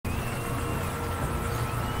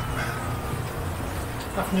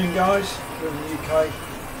Afternoon guys, we're in the UK.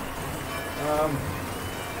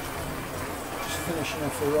 Just finishing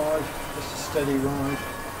off a ride, just a steady ride.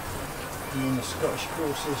 I'm on the Scottish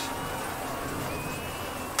courses.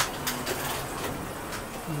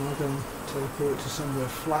 And I'm going to teleport to somewhere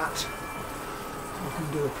flat so I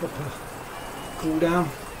can do a proper cool down.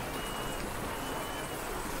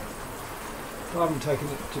 I haven't taken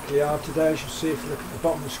it particularly hard today, as you'll see if you look at the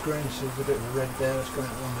bottom of the screen, so there's a bit of a red there that's going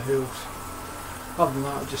along the hills. Other than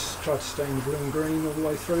that, I just try to stay in the blue and green all the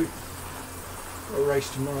way through. Got a race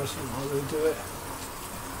tomorrow, so I will do it.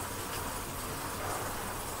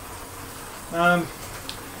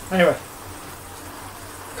 Anyway,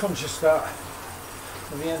 conscious that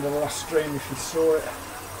at the end of the last stream, if you saw it,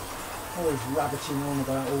 I was rabbiting on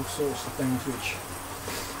about all sorts of things which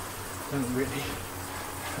don't really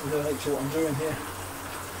relate to what I'm doing here.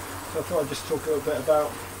 So I thought I'd just talk a little bit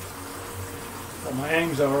about what my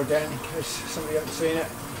aims are again, in case somebody hasn't seen it.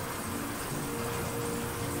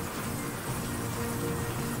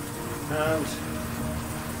 And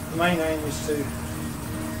the main aim is to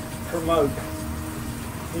promote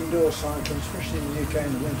indoor cycling, especially in the UK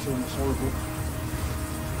in the winter when it's horrible.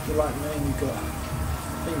 If you're like me and you've got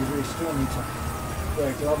fingers really stormy to wear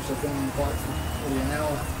gloves, I've been on the bike for nearly an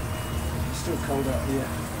hour. It's still cold out here.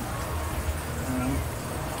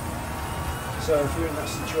 So if you're in that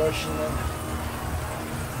situation, then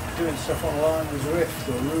doing stuff online with Zwift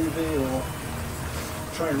or Ruby or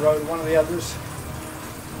Train Road, one of the others,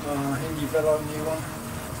 Indie Velo, new one.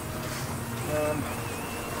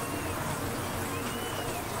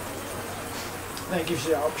 Then it gives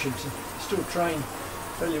you that option to still train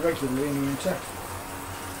fairly regularly in the winter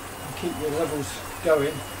and keep your levels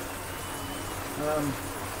going.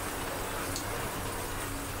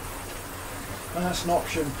 And that's an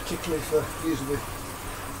option, particularly for usually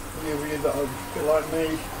any of you that are a bit like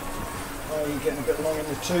me, you're getting a bit long in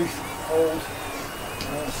the tooth, old,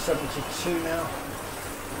 72 now.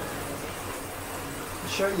 To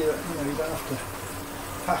show you that you don't have to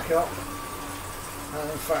pack up, and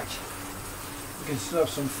in fact you can still have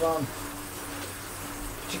some fun,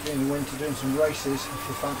 particularly in the winter, doing some races if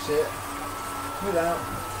you fancy it, without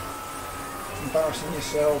embarrassing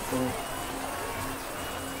yourself or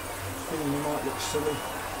feeling you might look silly.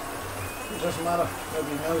 It doesn't matter,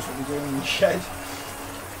 nobody knows what you're doing in the shed.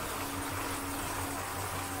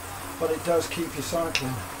 But it does keep you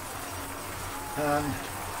cycling. And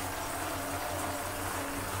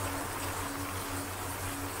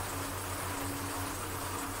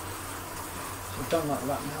so I've done like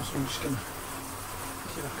that now, so I'm just going to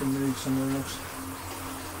see if I can move somewhere else.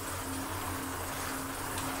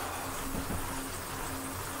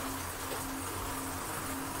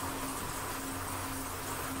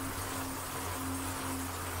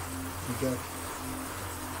 Go.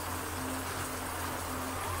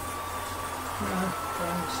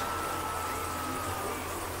 Friends,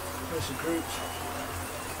 there's a group.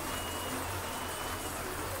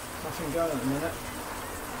 Nothing going at the minute,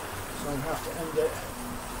 so I'll have to end it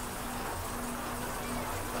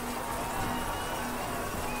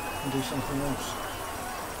and do something else.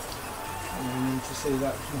 And we need to see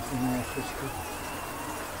that there's nothing more critical.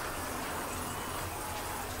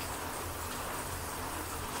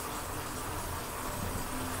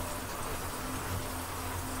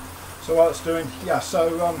 So what it's doing,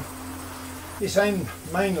 it's aimed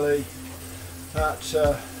mainly at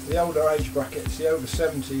the older age brackets, the over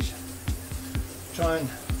 70s. Try and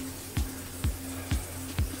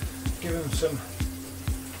give them some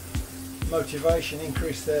motivation,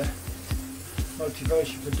 increase their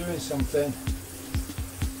motivation for doing something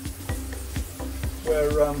where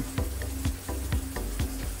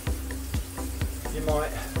you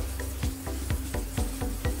might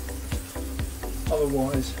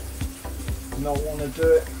otherwise not want to do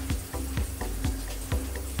it.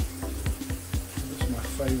 That's my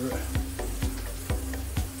favourite.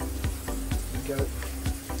 There we go.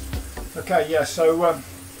 Okay, yeah, so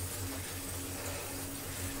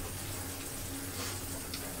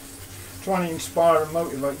trying to inspire and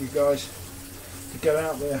motivate you guys to get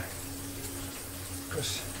out there,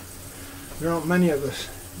 because there aren't many of us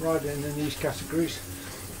riding in these categories,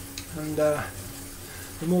 and the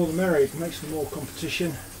more the merrier. It makes for more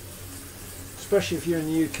competition, especially if you're in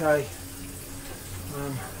the UK.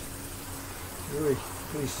 Really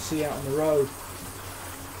pleased to see you out on the road,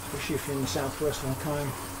 especially if you're in the southwest like I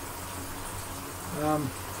am.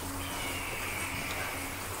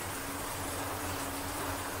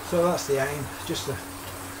 So that's the aim, just to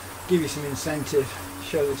give you some incentive,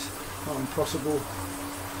 show this not impossible,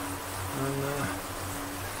 and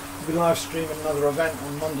I'll be live streaming another event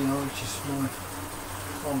on Monday night, which is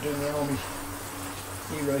I'm doing the army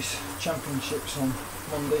E-Race Championships on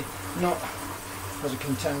Monday, not as a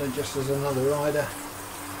contender, just as another rider.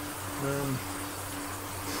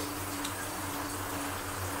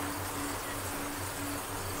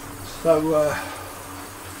 So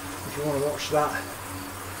if you want to watch that,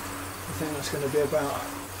 I think that's going to be about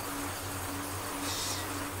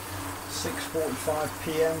 6:45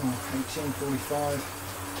 PM or 18:45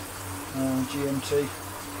 GMT.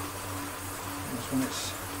 That's when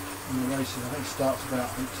it's in the races. I think it starts about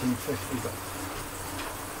 18:50, but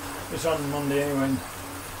it's on Monday anyway. And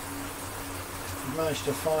I've managed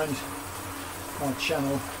to find my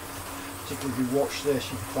channel, particularly if you watch this,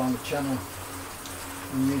 you can find the channel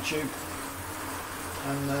on YouTube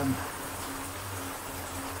and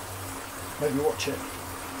maybe watch it.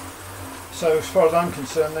 So as far as I'm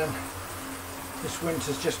concerned then, this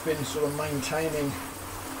winter's just been sort of maintaining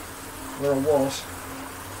where I was,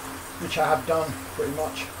 which I have done pretty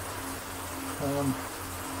much. I've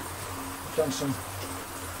done some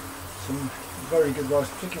very good rides,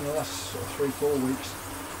 particularly in the last sort of 3-4 weeks.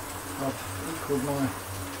 I've equalled my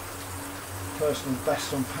personal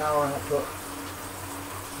best on power output.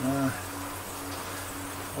 I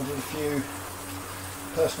did a few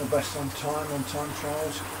personal bests on time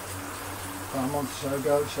trials about a month or so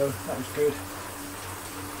ago, so that was good.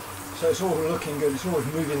 So it's all looking good, it's always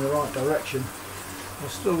moving in the right direction.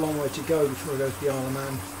 There's still a long way to go before I go to the Isle of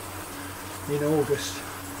Man in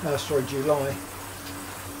July,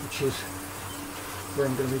 which is where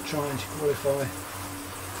I'm going to be trying to qualify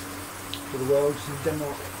for the Worlds in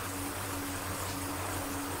Denmark.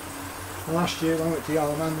 And last year when I went to the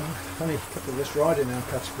Isle of Man, only a couple of us ride in our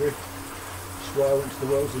category. That's why I went to the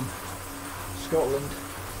Worlds in Scotland.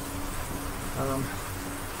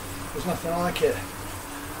 There's nothing like it.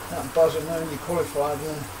 That buzz of knowing you qualified and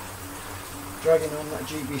then dragging on that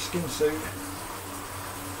GB skin suit,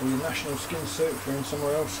 or your national skin suit if you're in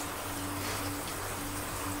somewhere else.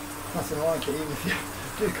 Nothing like it, even if you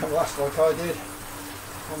do come last like I did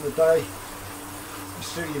on the day.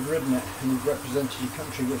 Still you've ridden it and you've represented your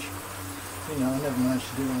country, which, you know, I never managed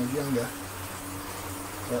to do when I was younger.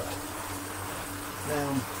 But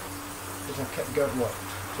now, because I've kept going,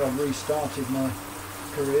 so I've restarted my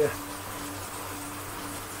career,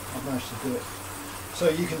 I've managed to do it. So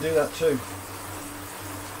you can do that too.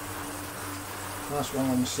 That's why I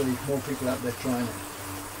want to see more people out there trying it.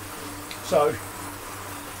 So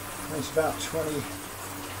it's about 22,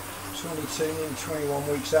 nearly 21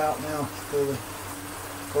 weeks out now for the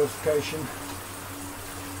qualification.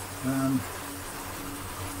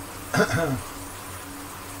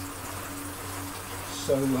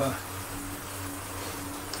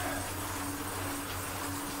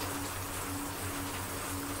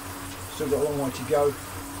 Still got a long way to go.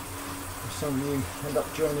 If some of you end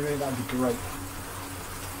up joining me, that'd be great.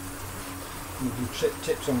 We'll do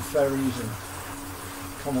tips on ferries and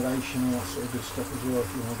accommodation and all that sort of good stuff as well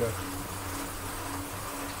if you want to go.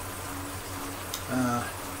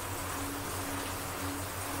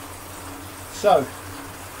 So,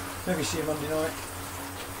 maybe see you Monday night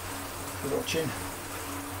for watching,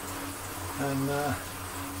 and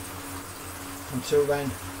until then,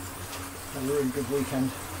 have a really good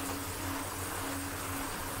weekend.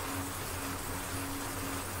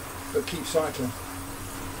 But keep cycling.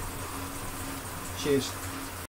 Cheers.